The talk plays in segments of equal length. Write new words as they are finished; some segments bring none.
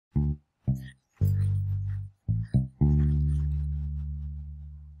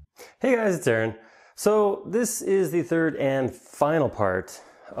Hey guys, it's Aaron. So this is the third and final part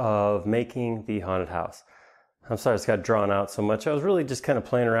of making the haunted house. I'm sorry it's got drawn out so much. I was really just kind of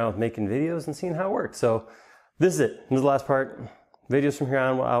playing around with making videos and seeing how it worked. So this is it. This is the last part. Videos from here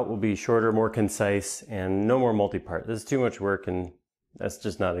on out will be shorter, more concise, and no more multi-part. This is too much work and that's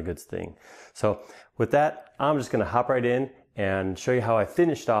just not a good thing. So with that, I'm just going to hop right in and show you how I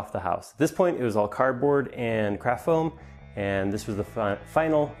finished off the house. At this point, it was all cardboard and craft foam, and this was the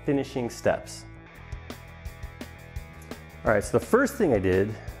final finishing steps. All right, so the first thing I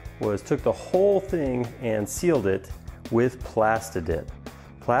did was took the whole thing and sealed it with Plastidip.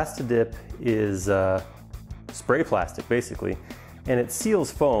 Plastidip is spray plastic, basically, and it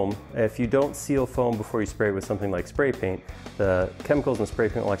seals foam. If you don't seal foam before you spray it with something like spray paint, the chemicals in the spray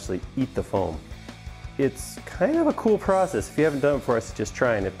paint will actually eat the foam. It's kind of a cool process. If you haven't done it before, I suggest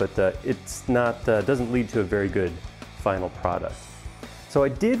trying it, but it's not doesn't lead to a very good final product. So I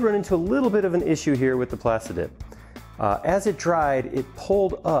did run into a little bit of an issue here with the Plastidip. As it dried, it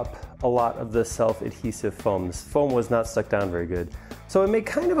pulled up a lot of the self-adhesive foam. This foam was not stuck down very good. So it made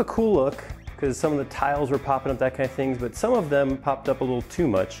kind of a cool look because some of the tiles were popping up, that kind of things, but some of them popped up a little too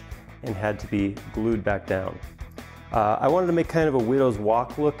much and had to be glued back down. I wanted to make kind of a Widow's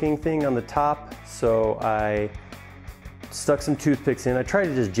Walk looking thing on the top, so I stuck some toothpicks in. I tried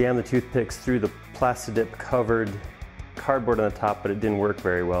to just jam the toothpicks through the Plastidip covered cardboard on the top, but it didn't work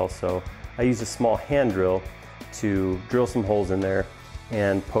very well, so I used a small hand drill to drill some holes in there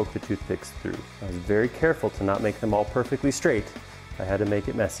and poke the toothpicks through. I was very careful to not make them all perfectly straight. I had to make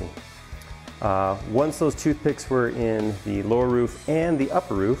it messy. Once those toothpicks were in the lower roof and the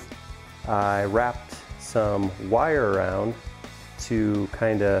upper roof, I wrapped some wire around to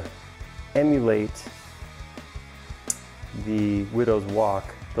kind of emulate the Widow's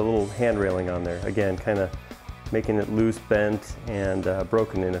Walk, the little hand railing on there. Again, kind of making it loose, bent, and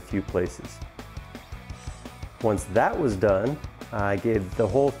broken in a few places. Once that was done, I gave the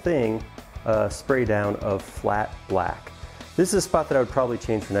whole thing a spray down of flat black. This is a spot that I would probably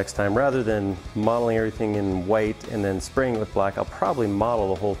change for next time. Rather than modeling everything in white and then spraying it with black, I'll probably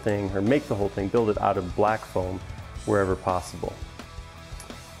model the whole thing, or make the whole thing, build it out of black foam wherever possible.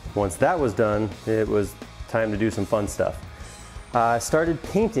 Once that was done, it was time to do some fun stuff. I started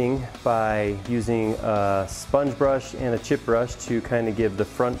painting by using a sponge brush and a chip brush to kind of give the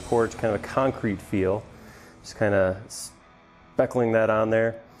front porch kind of a concrete feel. Just kind of speckling that on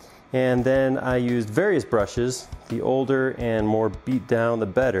there. And then I used various brushes, the older and more beat down the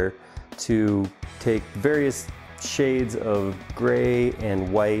better, to take various shades of gray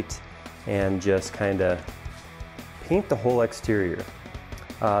and white and just kind of paint the whole exterior.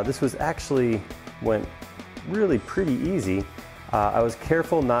 This was actually went really pretty easy. I was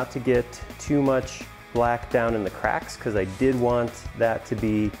careful not to get too much black down in the cracks because I did want that to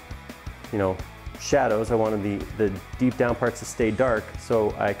be, you know, shadows. I wanted the deep down parts to stay dark,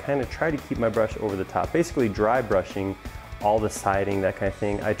 so I kind of tried to keep my brush over the top, basically dry brushing all the siding, that kind of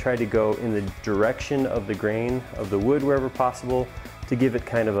thing. I tried to go in the direction of the grain of the wood wherever possible to give it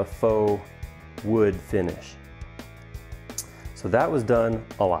kind of a faux wood finish. So that was done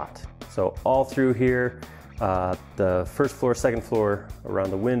a lot. So all through here, the first floor, second floor, around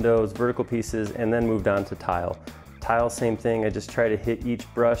the windows, vertical pieces, and then moved on to tile. Tile, same thing. I just try to hit each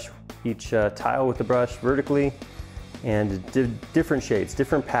tile with the brush vertically and did different shades,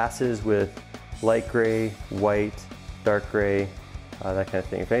 different passes with light gray, white, dark gray, that kind of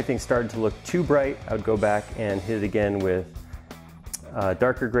thing. If anything started to look too bright, I would go back and hit it again with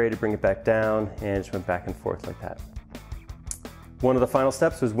darker gray to bring it back down, and just went back and forth like that. One of the final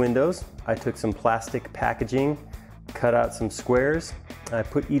steps was windows. I took some plastic packaging, cut out some squares. I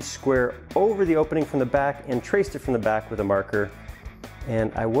put each square over the opening from the back and traced it from the back with a marker.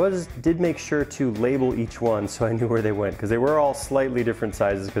 And I did make sure to label each one so I knew where they went, because they were all slightly different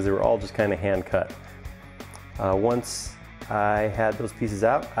sizes because they were all just kind of hand cut. Once I had those pieces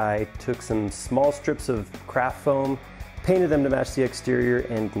out, I took some small strips of craft foam, painted them to match the exterior,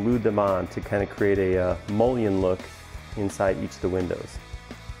 and glued them on to kind of create a mullion look inside each of the windows.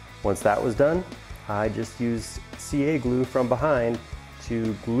 Once that was done, I just used CA glue from behind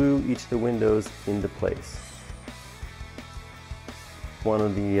to glue each of the windows into place. One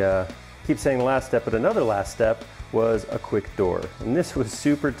of the, keep saying the last step, but another last step was a quick door. And this was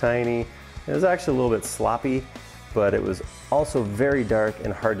super tiny. It was actually a little bit sloppy, but it was also very dark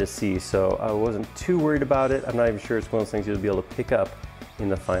and hard to see, so I wasn't too worried about it. I'm not even sure it's one of those things you'll be able to pick up in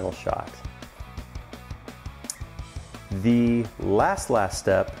the final shot. The last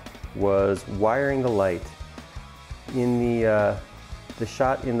step was wiring the light. In the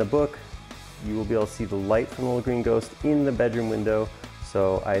shot in the book, you will be able to see the light from the little green ghost in the bedroom window.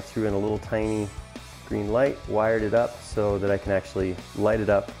 So I threw in a little tiny green light, wired it up so that I can actually light it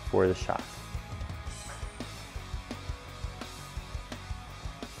up for the shot.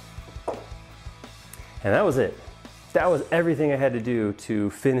 And that was it. That was everything I had to do to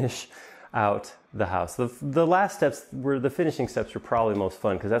finish out the house. The last steps were, the finishing steps were probably most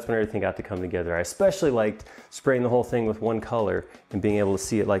fun because that's when everything got to come together. I especially liked spraying the whole thing with one color and being able to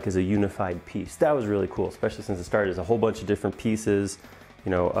see it like as a unified piece. That was really cool, especially since it started as a whole bunch of different pieces,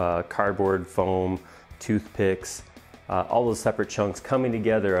 you know, cardboard, foam, toothpicks, all those separate chunks coming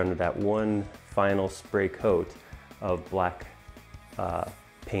together under that one final spray coat of black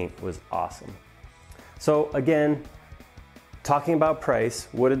paint was awesome. So again, talking about price,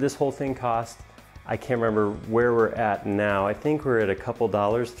 what did this whole thing cost? I can't remember where we're at now. I think we're at a couple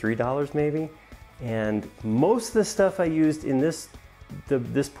dollars, $3 maybe. And most of the stuff I used in this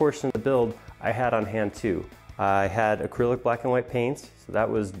portion of the build, I had on hand too. I had acrylic black and white paints, so that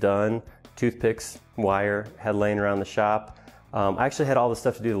was done. Toothpicks, wire, had laying around the shop. I actually had all the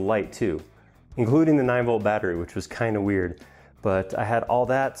stuff to do the light too, including the 9-volt battery, which was kind of weird. But I had all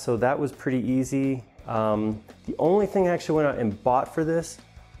that, so that was pretty easy. The only thing I actually went out and bought for this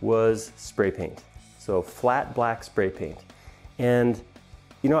was spray paint. So flat black spray paint. And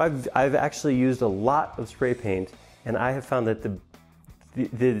you know, I've actually used a lot of spray paint, and I have found that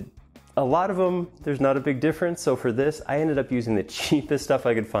a lot of them, there's not a big difference. So for this, I ended up using the cheapest stuff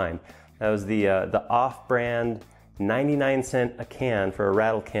I could find. That was the off-brand 99-cent a can for a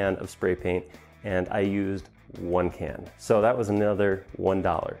rattle can of spray paint, and I used 1 can. So that was another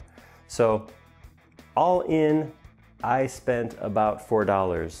 $1. So all in, I spent about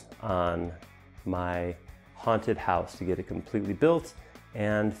 $4 on my haunted house to get it completely built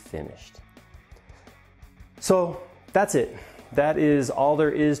and finished. So that's it. That is all there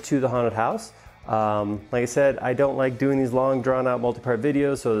is to the haunted house. Like I said, I don't like doing these long drawn out multi-part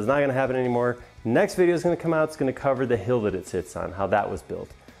videos, so it's not gonna happen anymore. Next video is gonna come out, it's gonna cover the hill that it sits on, how that was built.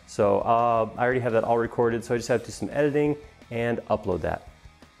 So I already have that all recorded, so I just have to do some editing and upload that.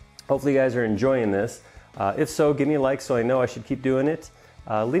 Hopefully you guys are enjoying this. If so, give me a like so I know I should keep doing it.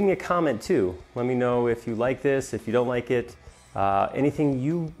 Leave me a comment too. Let me know if you like this, if you don't like it. Anything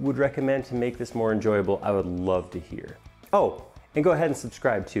you would recommend to make this more enjoyable, I would love to hear. Oh, and go ahead and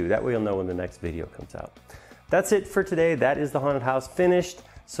subscribe too. That way you'll know when the next video comes out. That's it for today. That is the haunted house finished.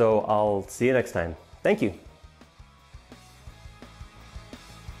 So I'll see you next time. Thank you.